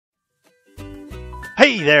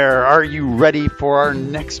Hey there, are you ready for our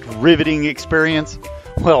next riveting experience?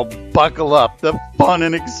 Well, buckle up. The fun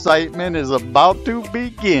and excitement is about to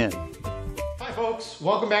begin. Hi folks,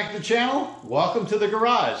 welcome back to the channel. Welcome to the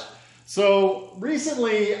garage. So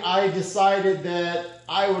recently I decided that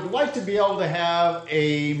I would like to be able to have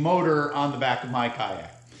a motor on the back of my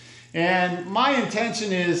kayak. And my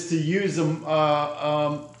intention is to use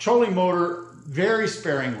a trolling motor very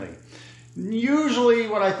sparingly. Usually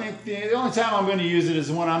what I think, the only time I'm going to use it is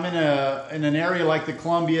when I'm in an area like the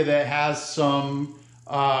Columbia that has some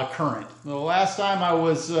current. The last time I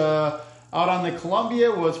was out on the Columbia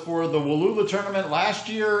was for the Wallula tournament last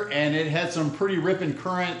year, and it had some pretty ripping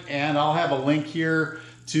current, and I'll have a link here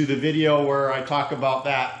to the video where I talk about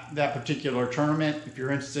that particular tournament. If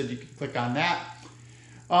you're interested, you can click on that.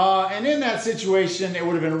 And in that situation, it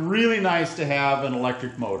would have been really nice to have an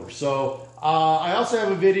electric motor. So I also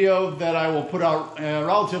have a video that I will put out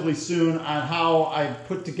relatively soon on how I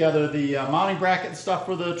put together the mounting bracket and stuff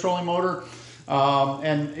for the trolling motor. When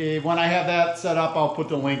I have that set up, I'll put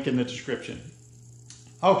the link in the description.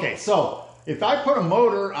 Okay, so if I put a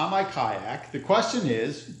motor on my kayak, the question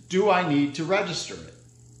is, do I need to register it?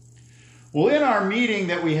 Well, in our meeting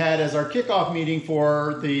that we had as our kickoff meeting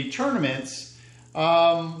for the tournaments,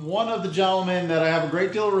 one of the gentlemen that I have a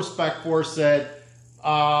great deal of respect for said,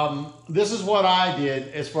 this is what I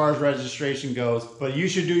did as far as registration goes, but you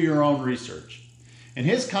should do your own research. And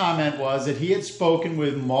his comment was that he had spoken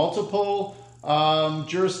with multiple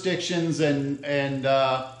jurisdictions and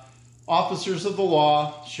officers of the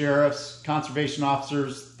law, sheriffs, conservation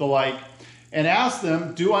officers, the like, and asked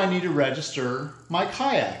them, do I need to register my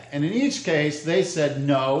kayak? And in each case, they said,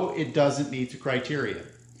 no, it doesn't meet the criteria.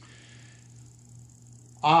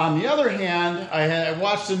 On the other hand, I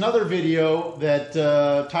watched another video that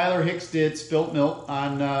Tyler Hicks did, Spilt Milt,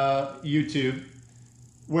 on YouTube,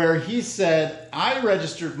 where he said, I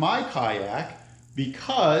registered my kayak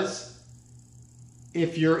because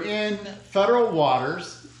if you're in federal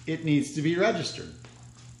waters, it needs to be registered.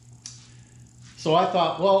 So I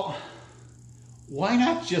thought, well, why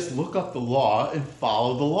not just look up the law and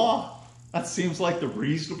follow the law? That seems like the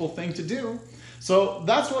reasonable thing to do. So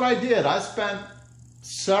that's what I did. I spent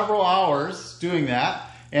several hours doing that,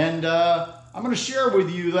 and I'm going to share with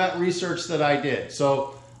you that research that I did.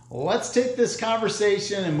 So let's take this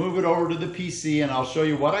conversation and move it over to the PC, and I'll show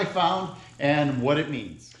you what I found and what it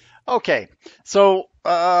means. Okay, so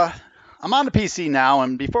I'm on the PC now,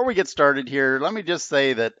 and before we get started here, let me just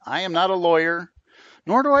say that I am not a lawyer,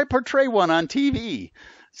 nor do I portray one on TV.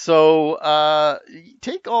 So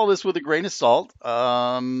take all this with a grain of salt.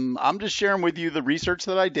 I'm just sharing with you the research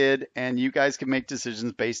that I did, and you guys can make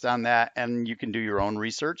decisions based on that, and you can do your own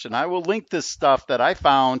research. And I will link this stuff that I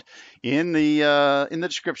found in the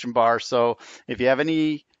description bar. So if you have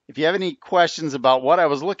any questions about what I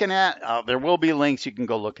was looking at, there will be links. You can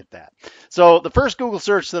go look at that. So the first Google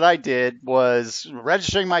search that I did was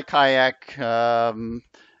registering my kayak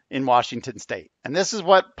in Washington State. And this is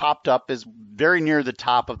what popped up is very near the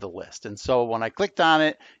top of the list. And so when I clicked on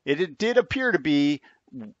it, it did appear to be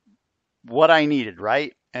what I needed,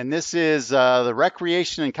 right? And this is the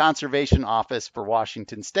Recreation and Conservation Office for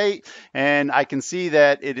Washington State. And I can see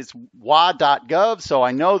that it is wa.gov. So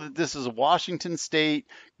I know that this is a Washington State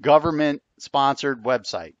government sponsored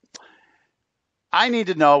website. I need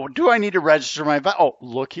to know, do I need to register my vessel? Oh,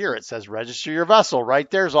 look here, it says register your vessel.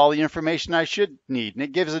 Right there's all the information I should need. And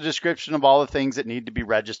it gives a description of all the things that need to be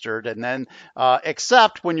registered, and then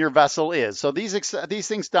except when your vessel is. So these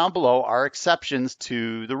things down below are exceptions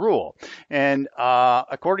to the rule. And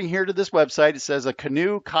according here to this website, it says a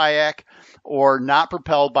canoe, kayak, or not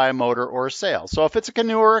propelled by a motor or a sail. So if it's a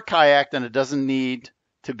canoe or a kayak, then it doesn't need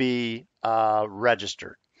to be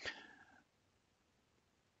registered.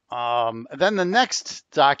 Then the next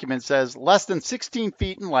document says less than 16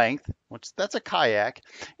 feet in length, which that's a kayak,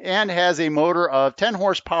 and has a motor of 10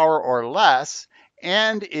 horsepower or less,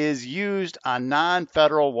 and is used on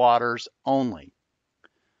non-federal waters only.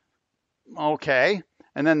 Okay,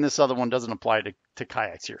 and then this other one doesn't apply to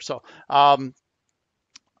kayaks here. So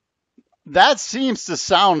that seems to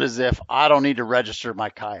sound as if I don't need to register my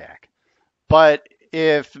kayak. But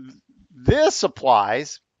if this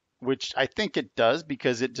applies, which I think it does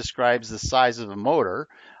because it describes the size of the motor,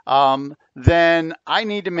 then I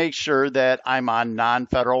need to make sure that I'm on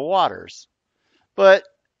non-federal waters. But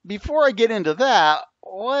before I get into that,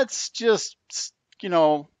 let's just,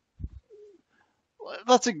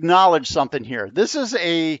 let's acknowledge something here. This is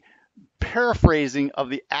a paraphrasing of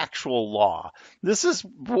the actual law. This is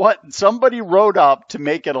what somebody wrote up to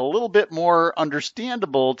make it a little bit more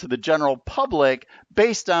understandable to the general public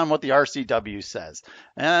based on what the RCW says.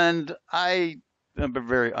 And I I'm a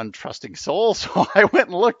very untrusting soul, so I went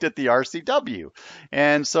and looked at the RCW.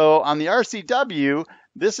 And so on the RCW,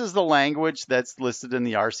 this is the language that's listed in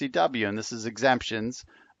the RCW, and this is exemptions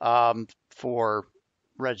for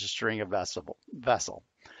registering a vessel.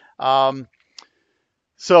 Um,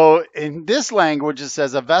 so in this language, it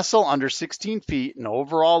says a vessel under 16 feet in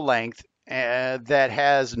overall length that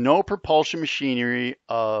has no propulsion machinery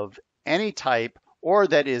of any type or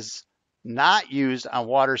that is not used on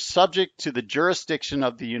waters subject to the jurisdiction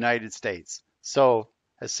of the United States. So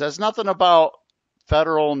it says nothing about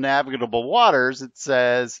federal navigable waters. It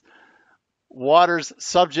says waters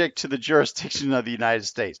subject to the jurisdiction of the United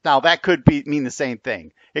States. Now that could mean the same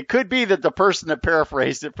thing. It could be that the person that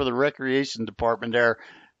paraphrased it for the recreation department there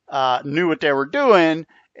knew what they were doing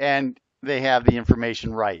and they have the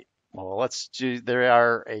information right. Well, they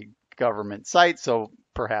are a government site, so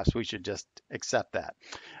perhaps we should just accept that.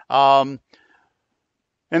 And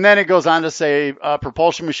then it goes on to say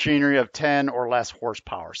propulsion machinery of 10 or less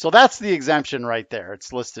horsepower. So that's the exemption right there.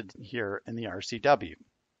 It's listed here in the RCW.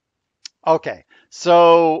 Okay,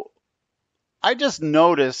 so I just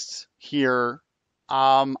noticed here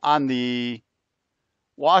on the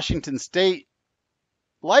Washington State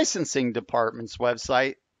Licensing Department's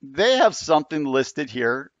website, they have something listed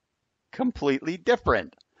here completely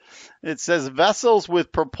different. It says vessels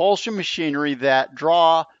with propulsion machinery that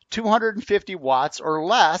draw 250 watts or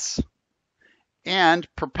less and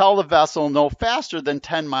propel the vessel no faster than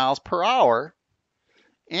 10 miles per hour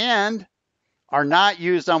and are not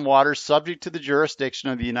used on waters subject to the jurisdiction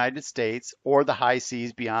of the United States or the high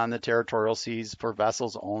seas beyond the territorial seas for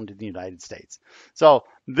vessels owned in the United States. So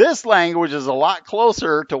this language is a lot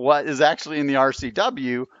closer to what is actually in the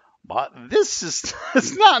RCW, but this is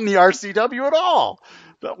it's not in the RCW at all.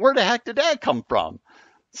 But where the heck did that come from?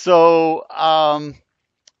 So a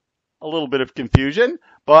little bit of confusion,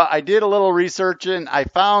 but I did a little research and I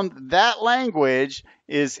found that language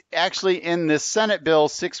is actually in this Senate Bill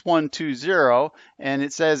 6120, and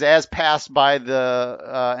it says as passed by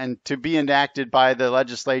and to be enacted by the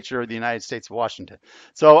legislature of the United States of Washington.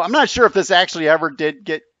 So I'm not sure if this actually ever did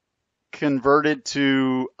get converted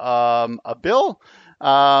to a bill,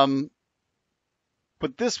 but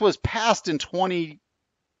this was passed in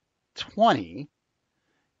 2020.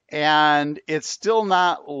 And it's still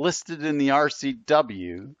not listed in the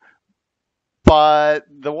RCW, but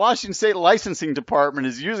the Washington State Licensing Department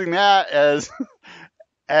is using that as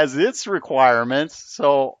its requirements.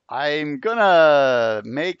 So I'm gonna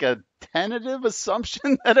make a tentative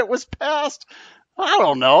assumption that it was passed. I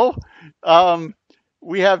don't know.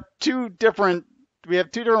 We have two different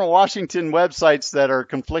Washington websites that are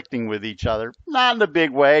conflicting with each other. Not in a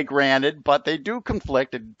big way, granted, but they do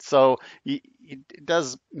conflict. So it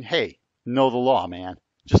does, hey, know the law, man.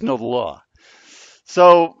 Just know the law.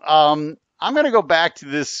 So I'm going to go back to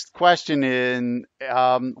this question in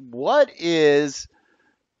what is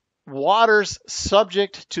waters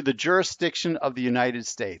subject to the jurisdiction of the United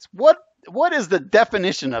States? What is the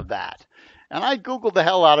definition of that? And I Googled the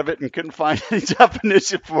hell out of it and couldn't find any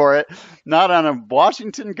definition for it, not on a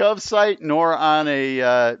Washington Gov site nor on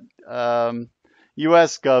a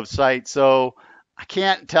US Gov site. So I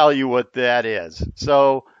can't tell you what that is.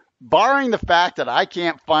 So barring the fact that I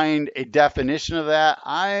can't find a definition of that,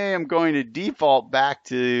 I am going to default back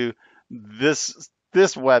to this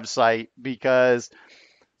website because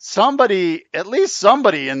at least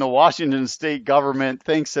somebody in the Washington state government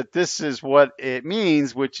thinks that this is what it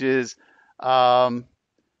means, which is if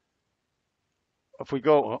we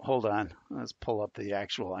go, hold on, let's pull up the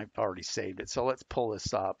actual, I've already saved it. So let's pull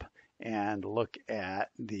this up and look at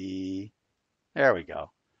there we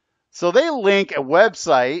go. So they link a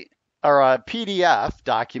website or a PDF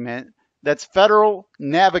document that's federal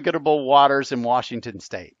navigable waters in Washington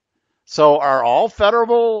state. So are all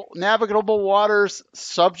federal navigable waters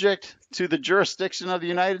subject to the jurisdiction of the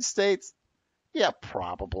United States? Yeah,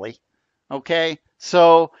 probably. Okay.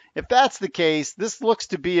 So if that's the case, this looks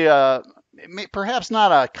to be perhaps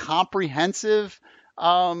not a comprehensive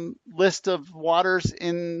list of waters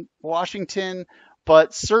in Washington,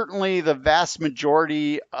 but certainly the vast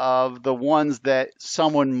majority of the ones that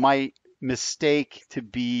someone might mistake to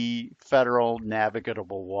be federal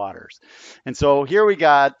navigable waters. And so here we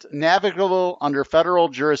got navigable under federal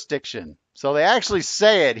jurisdiction. So they actually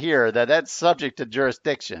say it here that that's subject to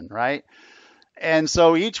jurisdiction, right? And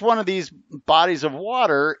so each one of these bodies of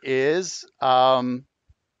water is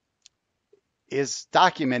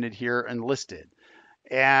documented here and listed.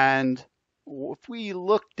 And if we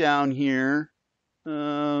look down here,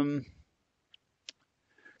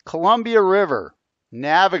 Columbia River,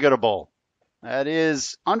 navigable. That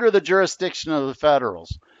is under the jurisdiction of the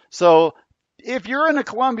federals. So if you're in the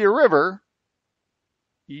Columbia River,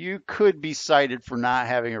 you could be cited for not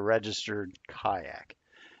having a registered kayak.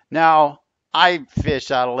 Now, I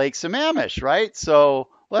fish out of Lake Sammamish, right? So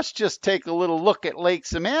let's just take a little look at Lake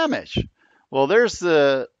Sammamish. Well, there's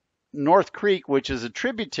the North Creek, which is a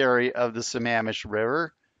tributary of the Sammamish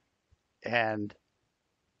River, and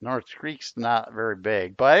North Creek's not very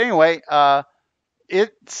big. But anyway,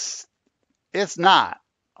 it's not.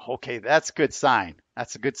 Okay, that's a good sign.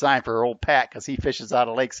 That's a good sign for old Pat because he fishes out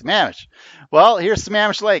of Lake Sammamish. Well, here's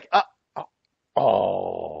Sammamish Lake.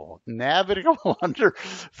 Navigable under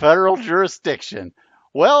federal jurisdiction.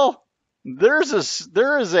 Well, there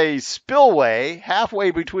is a spillway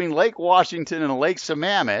halfway between Lake Washington and Lake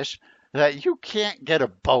Sammamish that you can't get a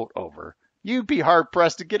boat over. You'd be hard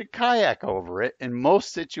pressed to get a kayak over it in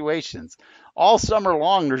most situations. All summer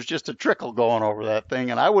long, there's just a trickle going over that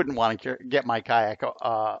thing, and I wouldn't want to get my kayak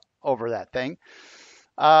over that thing.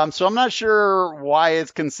 So I'm not sure why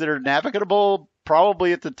it's considered navigable.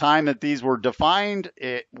 Probably at the time that these were defined,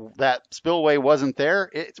 that spillway wasn't there.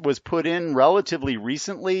 It was put in relatively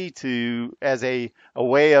recently as a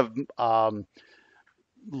way of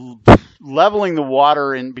leveling the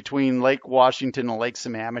water in between Lake Washington and Lake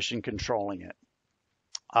Sammamish and controlling it.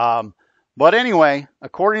 But anyway,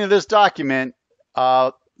 according to this document,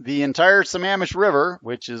 the entire Sammamish River,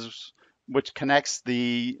 which connects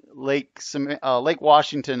the Lake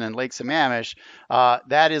Washington and Lake Sammamish,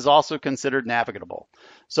 that is also considered navigable.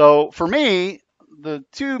 So for me, the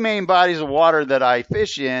two main bodies of water that I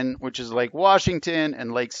fish in, which is Lake Washington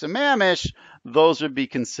and Lake Sammamish, those would be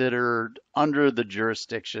considered under the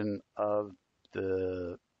jurisdiction of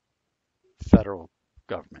the federal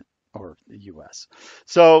government or the U.S.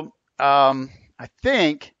 So I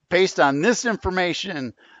think based on this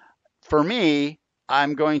information, for me,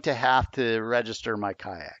 I'm going to have to register my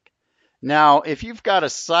kayak. Now, if you've got a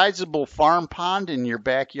sizable farm pond in your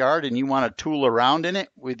backyard and you want to tool around in it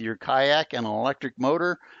with your kayak and an electric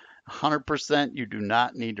motor, 100% you do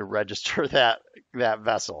not need to register that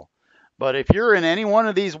vessel. But if you're in any one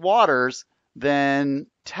of these waters, then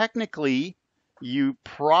technically you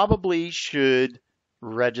probably should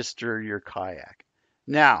register your kayak.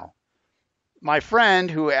 Now, my friend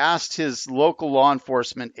who asked his local law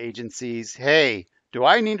enforcement agencies, hey, do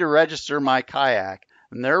I need to register my kayak?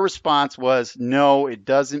 And their response was, no, it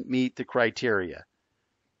doesn't meet the criteria.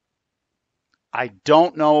 I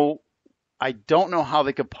don't know how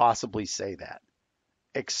they could possibly say that,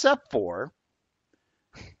 except for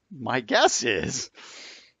my guess is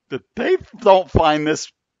that they don't find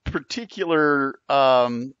this particular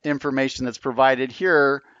information that's provided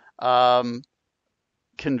here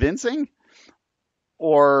convincing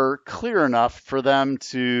or clear enough for them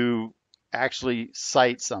to actually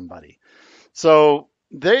cite somebody. So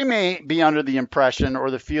they may be under the impression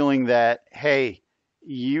or the feeling that, hey,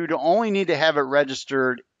 you'd only need to have it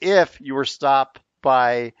registered if you were stopped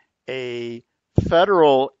by a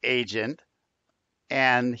federal agent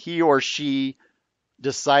and he or she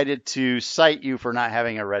decided to cite you for not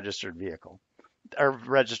having a registered vehicle or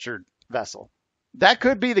registered vessel. That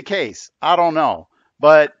could be the case. I don't know.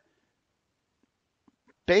 But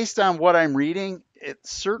based on what I'm reading, it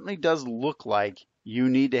certainly does look like you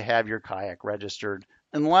need to have your kayak registered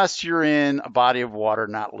unless you're in a body of water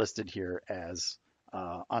not listed here as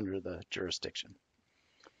under the jurisdiction.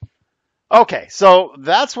 Okay, so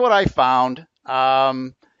that's what I found.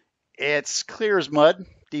 It's clear as mud,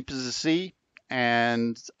 deep as the sea,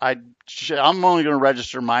 and I'm only going to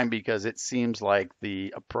register mine because it seems like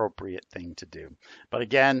the appropriate thing to do. But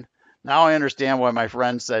again, now I understand why my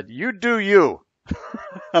friend said, you do you.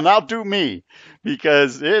 And I'll do me,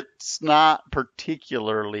 because it's not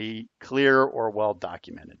particularly clear or well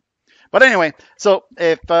documented. But anyway, so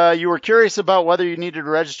if you were curious about whether you needed to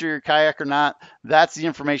register your kayak or not, that's the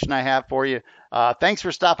information I have for you. Thanks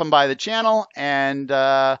for stopping by the channel, and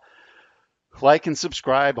like and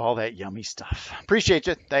subscribe, all that yummy stuff. Appreciate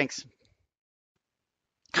you. Thanks.